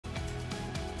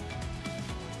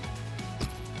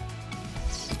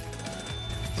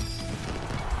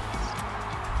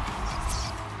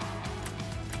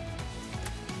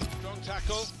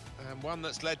and one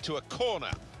that's led to a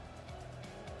corner.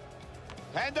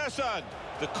 Henderson!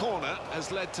 The corner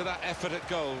has led to that effort at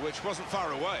goal, which wasn't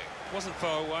far away. Wasn't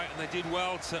far away, and they did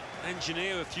well to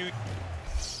engineer a few...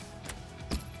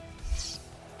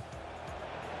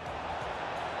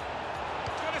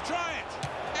 Gonna try it!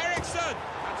 Eriksson!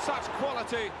 And such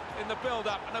quality in the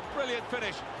build-up, and a brilliant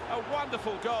finish. A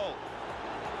wonderful goal.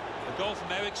 A goal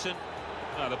from Eriksson.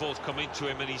 The ball's come into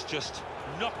him, and he's just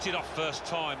knocked it off first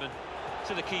time, and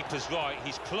to the keeper's right,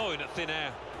 he's clawing at thin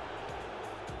air.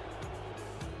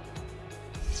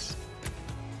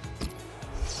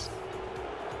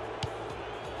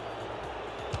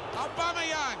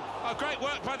 Aubameyang! Oh, great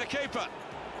work by the keeper.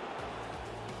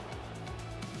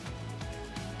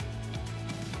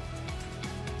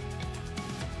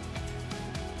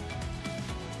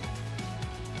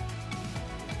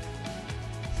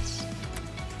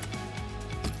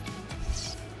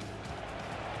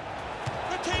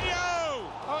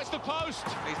 Oh, it's the post.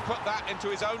 He's put that into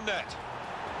his own net.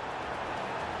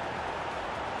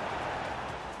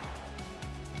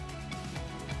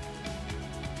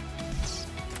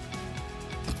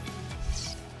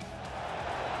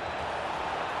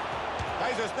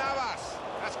 Jesus Navas.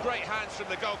 That's great hands from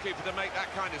the goalkeeper to make that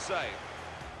kind of save.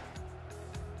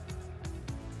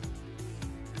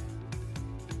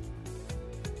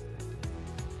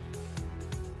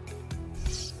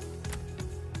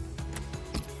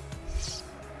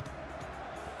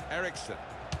 Eriksson.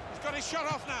 He's got his shot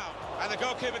off now. And the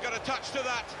goalkeeper got a touch to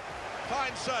that.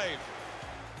 Fine save.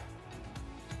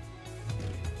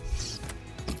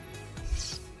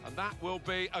 And that will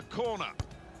be a corner.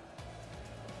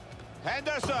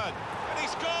 Henderson. And he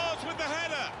scores with the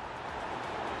header.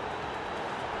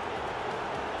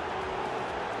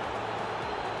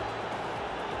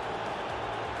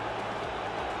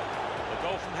 The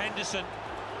goal from Henderson.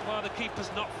 Well, the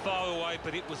keeper's not far away,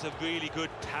 but it was a really good,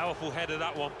 powerful header,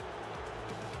 that one.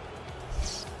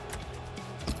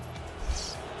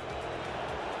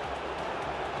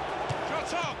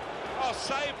 Shot on! Oh,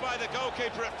 saved by the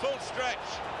goalkeeper at full stretch.